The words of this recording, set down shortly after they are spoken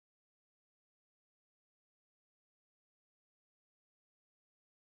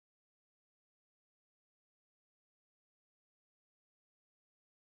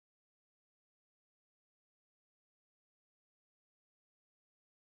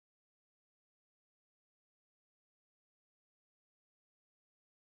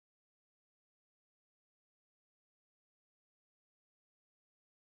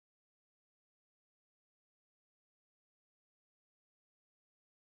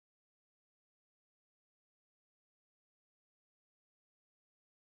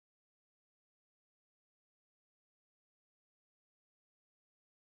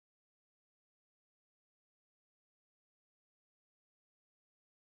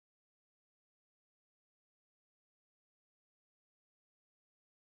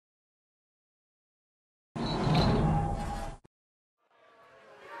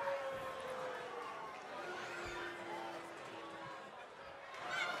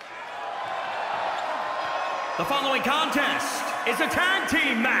The following contest is a tag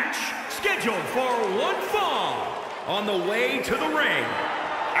team match scheduled for one fall. On the way to the ring,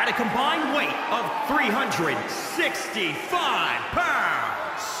 at a combined weight of 365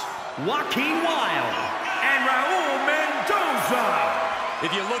 pounds, Joaquin Wlde and Raul Mendoza. If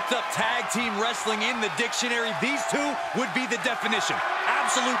you looked up tag team wrestling in the dictionary, these two would be the definition.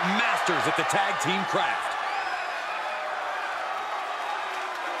 Absolute masters at the tag team craft.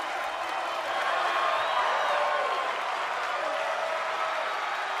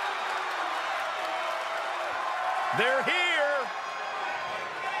 They're here.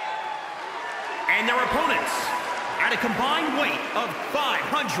 And their opponents, at a combined weight of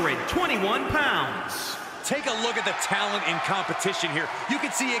 521 pounds. Take a look at the talent in competition here. You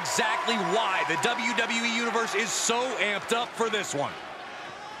can see exactly why the WWE Universe is so amped up for this one.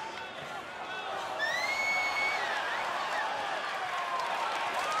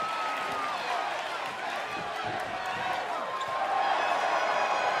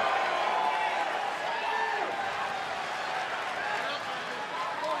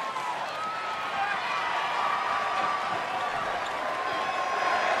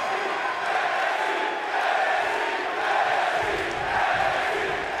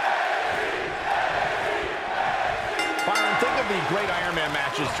 Think of the great Ironman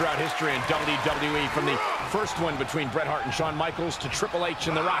matches throughout history in WWE, from the first one between Bret Hart and Shawn Michaels to Triple H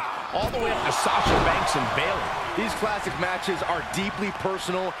and The Rock, all the way up to Sasha Banks and Bayley. These classic matches are deeply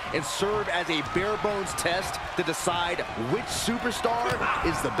personal and serve as a bare-bones test to decide which superstar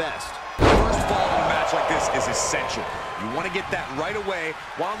is the best. First fall in a match like this is essential. You want to get that right away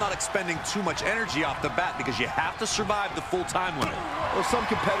while not expending too much energy off the bat, because you have to survive the full time limit. Well, some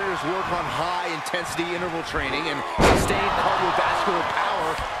competitors work on high-intensity interval training and sustained cardiovascular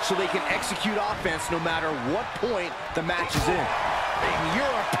power so they can execute offense no matter what point the match is in. A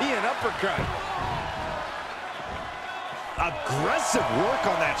European uppercut. Aggressive work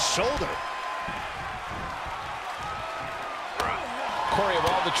on that shoulder. Corey, of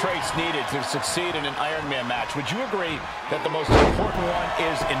all the traits needed to succeed in an Ironman match, would you agree that the most important one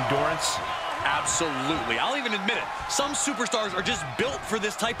is endurance? Absolutely. I'll even admit it. Some superstars are just built for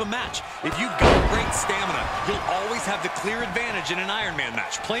this type of match. If you've got great stamina, you'll always have the clear advantage in an Ironman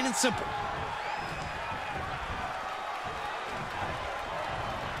match. Plain and simple.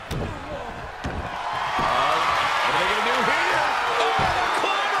 What are they going to do here? Oh,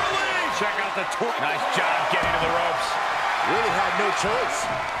 cleverly! Check out the torque. Nice job getting to the ropes. Really had no choice.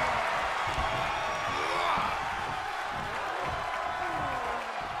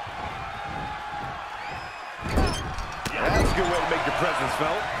 That's a good way to make your presence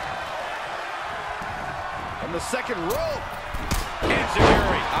felt. From the second rope.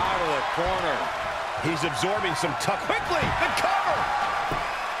 Enziguri out of the corner. He's absorbing some tough. Quickly, the cover.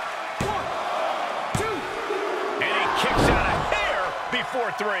 1, 2. And he kicks out a hair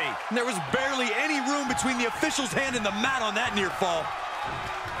before 3. And there was barely any room between the official's hand and the mat on that near fall.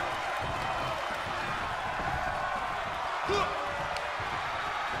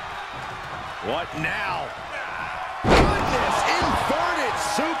 What now? Goodness, inverted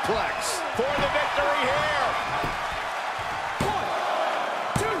suplex. For the victory here.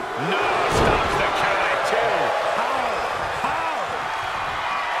 1, 2. No, stops the count at 2. How?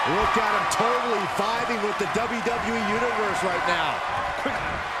 Look at him totally vibing with the WWE Universe right now.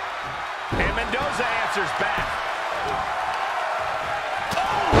 And Mendoza answers back.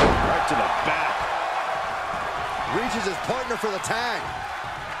 Oh! Right to the back. Reaches his partner for the tag.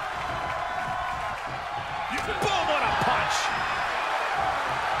 Boom, what a punch.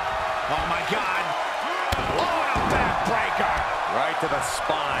 Oh, my God. Oh, what a backbreaker. Right to the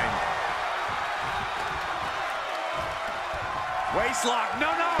spine. Waistlock. No.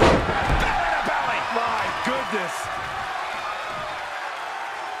 Belly to belly. My goodness.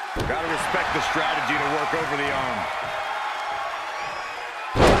 Gotta respect the strategy to work over the arm.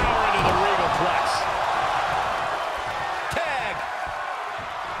 Power into the regal flex. Tag.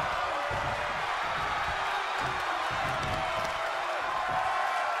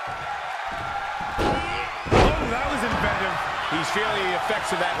 Oh, that was inventive. He's feeling the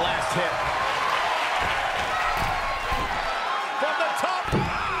effects of that last hit. From the top.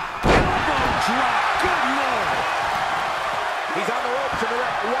 Elbow drop. Good Lord. He's on the ropes, and the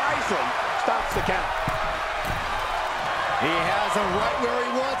ref wisely stops the count. He has him right where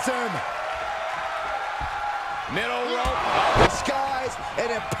he wants him. Middle rope. The skies,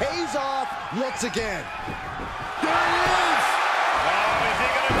 and it pays off once again. There he is. Oh, is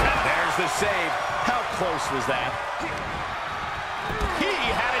he going to? There's the save. How close was that? He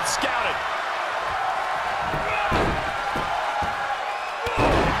had it scouted.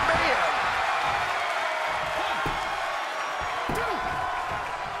 Oh, man.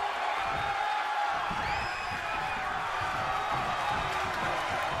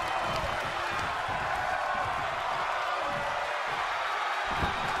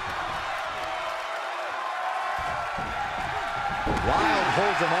 Wlde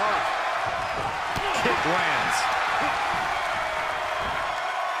holds him off. Kick lands.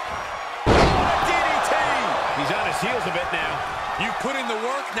 Oh, DDT! He's on his heels a bit now. You put in the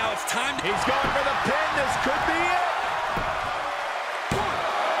work, now it's time to... He's going for the pin. This could be it. 1,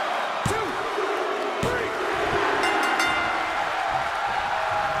 2,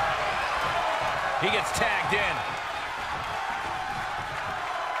 3. He gets tagged in.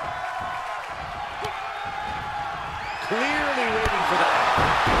 Clearly waiting for that.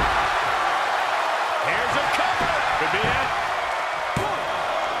 Here's a cover. Could be it.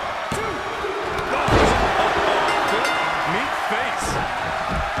 1, 2. Meat face.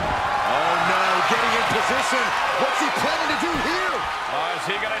 Oh, no, getting in position. What's he planning to do here? Oh, is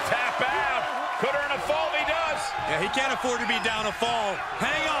he going to tap out? Could earn a fall if he does. Yeah, he can't afford to be down a fall.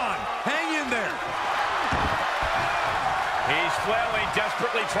 Hang on. Hang in there. He's flailing,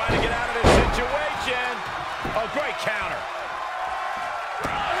 desperately trying to get out of this situation. Oh, great counter.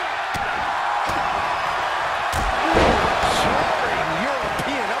 Soaring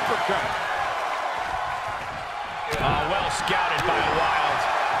European uppercut. Well scouted by Wlde.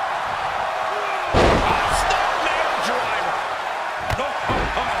 Snap driver.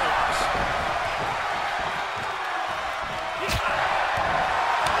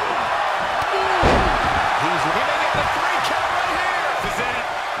 He's gonna get the 3 count right here. This is it.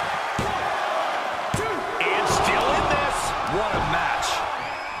 1, 2, and still in this. What a match.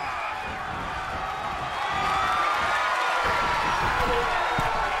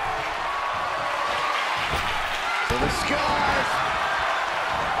 To the skies.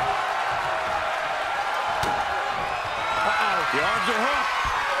 The arms are hooked.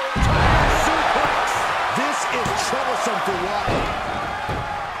 Suplex. This is troublesome for Wlde.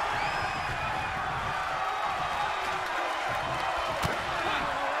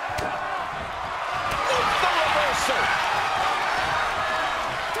 The reversal.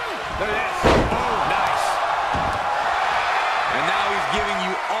 Look at this. Oh, nice. And now he's giving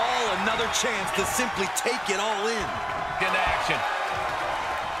you all another chance to simply take it all in. Into action.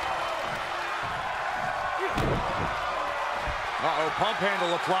 Uh-oh, pump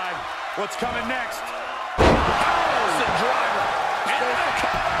handle applied. What's coming next? Allison driver. And the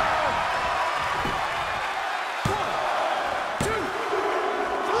cover. 1, 2,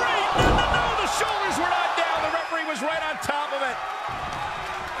 3. No, the shoulders were not down. The referee was right on top of it.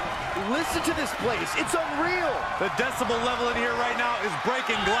 Listen to this place. It's unreal. The decibel level in here right now is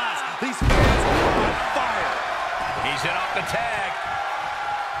breaking glass. These fans are on fire. He's in off the tag.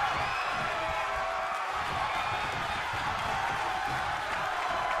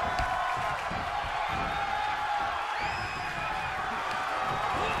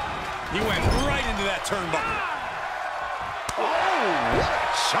 He went right into that turnbuckle. Oh, what a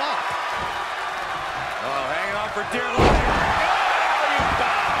chop. Oh, hanging on for dear life.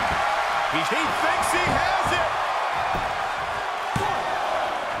 He thinks he has it.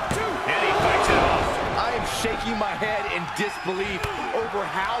 1, 2. And he fights it off. I am shaking my head in disbelief over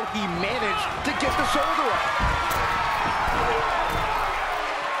how he managed to get the shoulder up.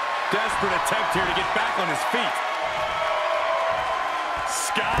 Desperate attempt here to get back on his feet.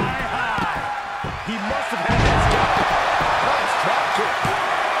 Sky high. He must have had that stop. Nice drop kick.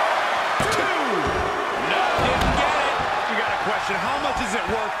 2. No, didn't get it. You got a question. How much is it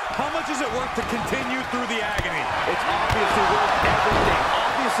worth? How much is it worth to continue through the agony? It's obviously worth everything.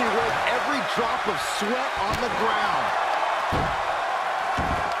 Obviously worth every drop of sweat on the ground.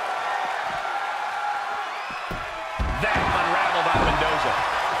 That unraveled on Mendoza.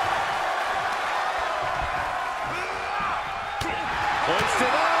 Hoisted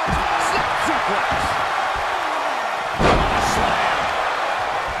up. Snap suplex. Slam.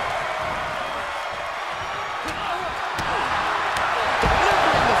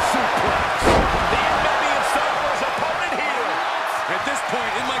 Delivering the suplex. The enemy himself for his opponent here. At this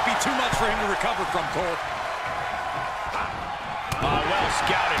point, it might be too much for him to recover from, Cole. Well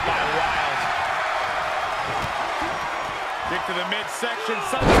scouted by Wlde. Kick to the midsection.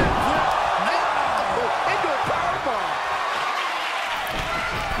 Sunset flip. Into a powerbomb.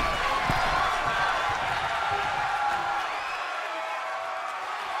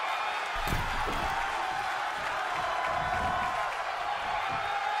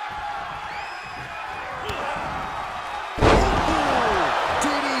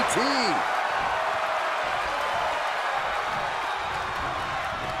 DDT.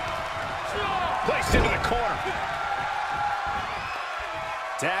 Placed into the corner.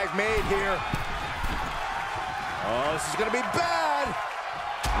 Tag made here. Oh, this is going to be bad.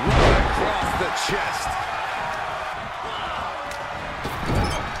 Right across the chest.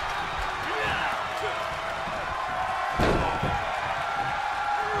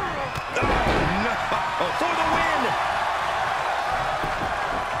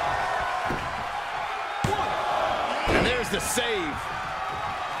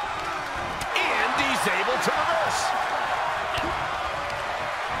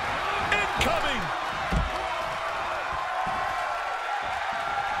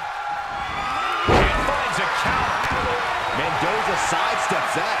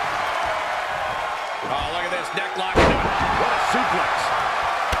 Oh, look at this. Neck lock. What a suplex.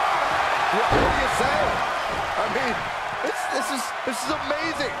 What do you say? I mean, this is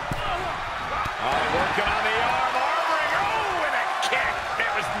amazing. Oh, working on the arm. Armoring. Oh, and a kick.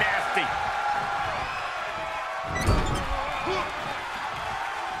 That was nasty.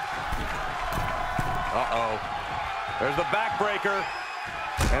 Uh-oh. There's the backbreaker.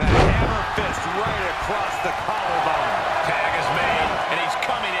 And a hammer fist right across the collarbone. Tag is made, and he's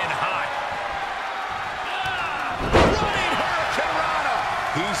coming in hot. Running Hurricane Rana.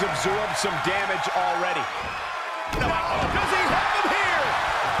 He's absorbed some damage already. Does he have him here?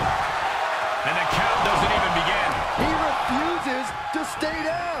 And the count doesn't even begin. He refuses to stay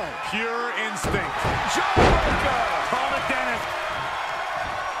down. Pure instinct. Jawbreaker. Call it, Dennis.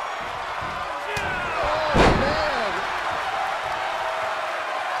 Oh, man.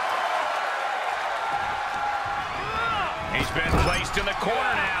 He's been placed in the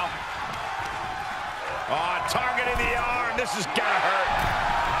corner now. Oh, targeting the arm. This is gonna hurt.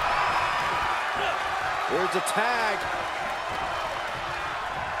 There's a tag.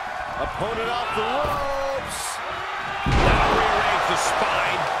 Opponent off the ropes. That'll rearrange the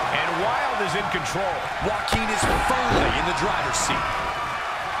spine, and Wlde is in control. Joaquin is firmly in the driver's seat.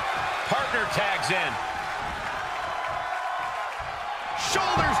 Partner tags in.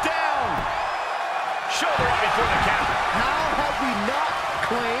 Shoulders down. Shoulder up before the count. How have we not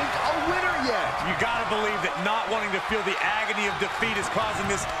claimed a winner yet? You gotta believe that not wanting to feel the agony of defeat is causing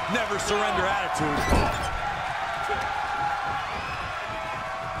this never surrender attitude.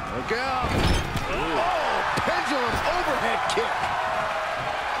 Look out. Oh, pendulum overhead kick.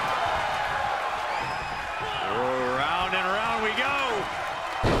 Oh, round and round we go.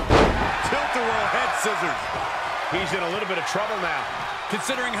 Tilt-a-whirl head scissors. He's in a little bit of trouble now.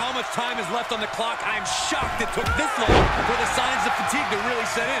 Considering how much time is left on the clock, I'm shocked it took this long for the signs of fatigue to really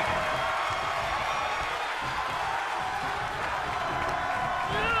set in.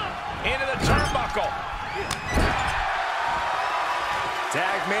 Into the turnbuckle.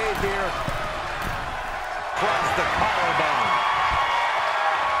 Tag made here. Across the collarbone.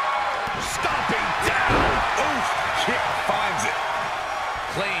 Stomping down. Oof, kick finds it.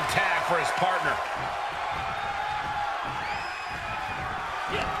 Clean tag for his partner.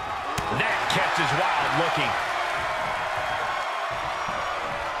 That catches Wlde looking.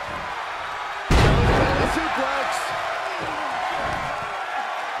 Suplex.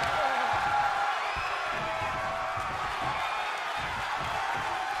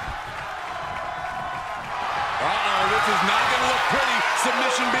 Uh-oh, this is not going to look pretty.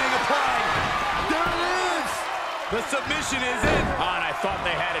 Submission being applied. There it is. The submission is in. Oh, and I thought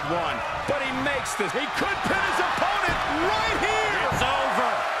they had it won. But he makes this. He could pin his opponent right here. It's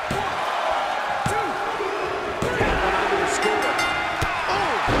over.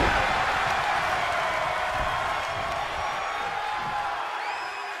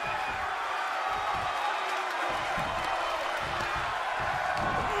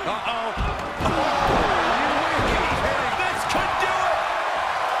 Uh-oh. This could do it.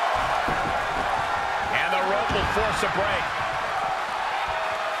 And the rope will force a break.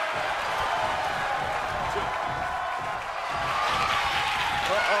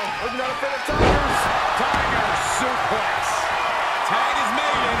 Uh-oh. Looking at a fit of Tigers. Tiger suplex. Tag is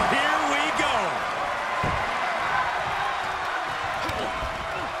made, and here we go.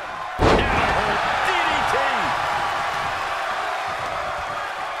 DDT.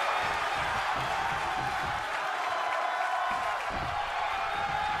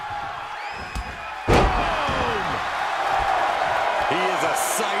 He is a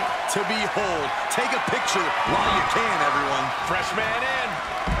sight to behold. Take a picture while you can, everyone. Fresh man in.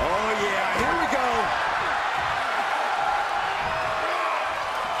 Oh, yeah, here we go.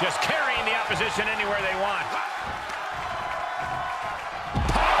 Just carrying the opposition anywhere they want.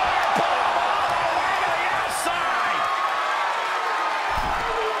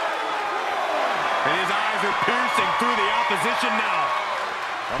 And his eyes are piercing through the opposition now.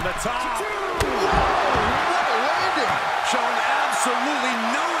 From the top. What a landing. Showing absolutely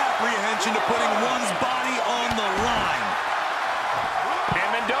no apprehension to putting one's body on the line. And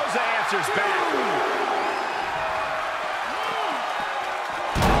Mendoza answers back.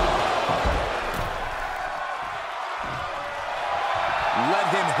 Let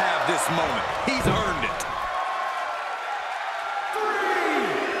him have this moment. He's earned it.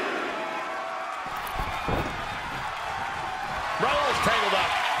 Raul's tangled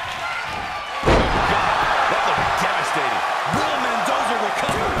up. That looked devastating. Raul Mendoza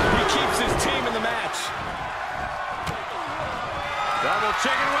recovers. He keeps his team in the match. Double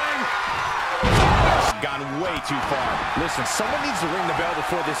chicken wing. Got gone way too far. Listen, someone needs to ring the bell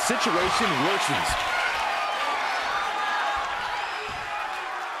before this situation worsens.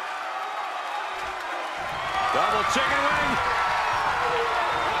 Double chicken wing.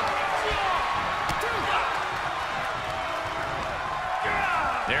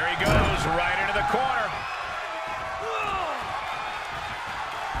 There he goes, right into the corner.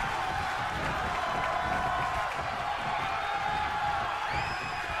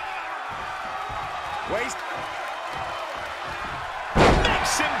 Waist.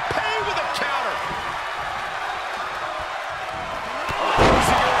 Makes him pay with a counter.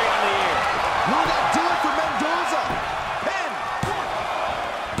 Oziguri on the air. Will that do it for Mendoza? Pin.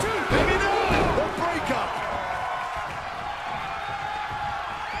 1, 2, maybe no. The breakup.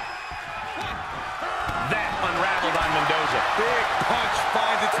 That unraveled on Mendoza. Big punch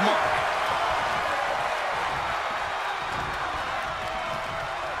finds its mark.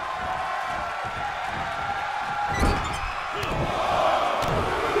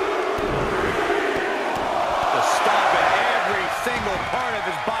 Single part of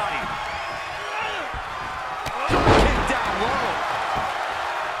his body. Kick down low.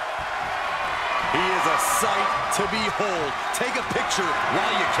 He is a sight to behold. Take a picture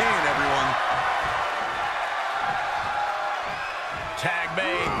while you can, everyone. Tag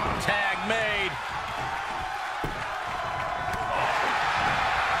made. Tag made.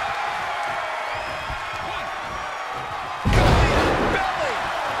 Belly.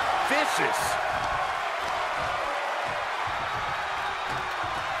 Vicious.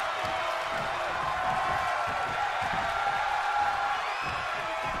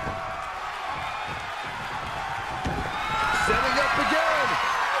 Setting up again.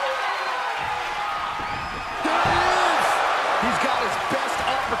 There it is. He's got his best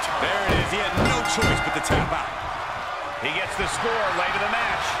opportunity. There it is. He had no choice but to tap out. He gets the score late in the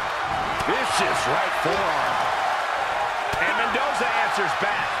match. Vicious right forearm. And Mendoza answers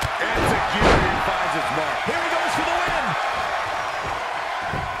back. Execution finds its mark. Here he goes for the win.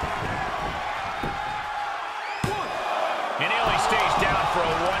 And he only stays down for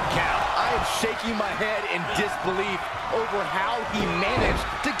a 1 count. I am shaking my head in disbelief over how he managed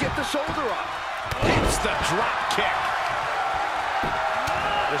to get the shoulder up. Hits the drop kick.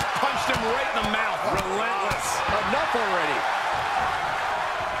 Just punched him right in the mouth. Relentless. Enough already.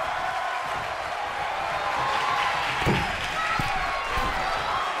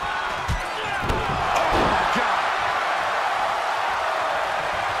 Oh, my God.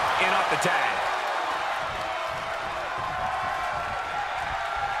 In off the tag.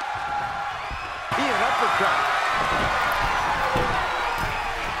 He an uppercut.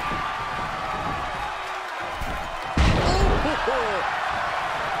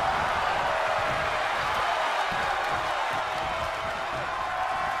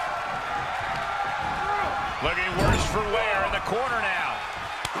 Looking worse for wear in the corner now.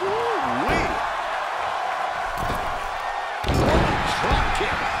 Ooh-wee. Drop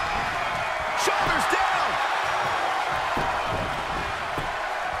kick. Shoulders down.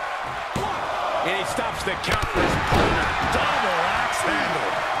 And he stops the count for his partner. Double axe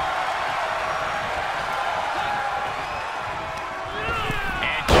handle.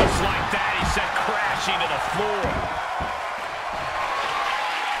 And just like that, he sent crashing to the floor.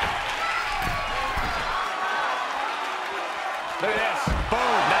 Look at this.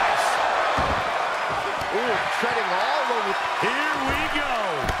 Boom. Nice. Ooh, treading all over. Here we go.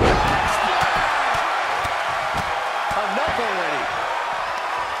 Enough already.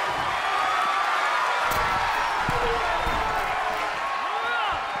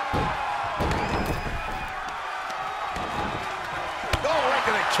 Oh, right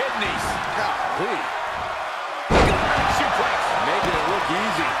to the kidneys. Golly. Suplex. Making it look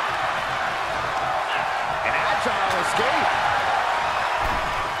easy. An agile escape.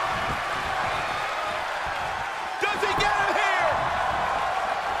 Does he get him here?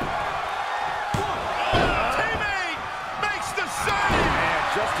 Teammate makes the save. Man,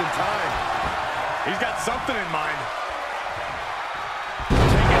 just in time. He's got something in mind.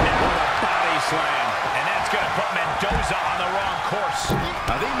 Taken down with a body slam. And that's going to put Mendoza on the wrong course.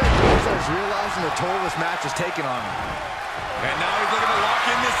 I think Mendoza is realizing the toll this match has taken on him. And now he's looking to lock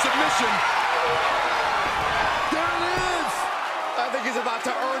in this submission. There it is! I think he's about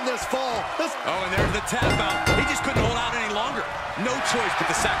to earn this fall. Oh, and there's the tap out. He just couldn't hold out any longer. No choice but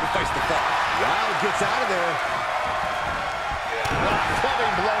to sacrifice the fall. Wow, gets out of there.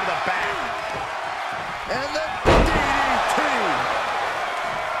 Clubbing blow to the back. And the DDT!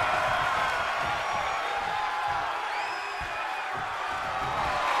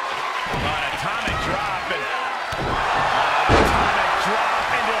 An atomic drop and atomic drop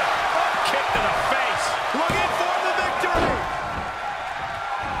into a kick to the face.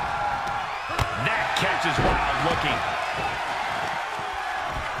 match is wild looking.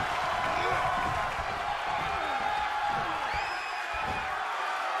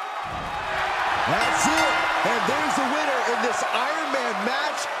 That's it. And there's the winner in this Ironman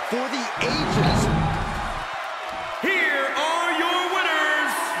match for the ages. Here are your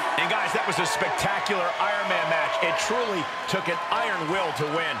winners. And guys, that was a spectacular Ironman match. It truly took an iron will to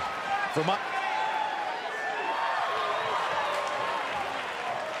win. For my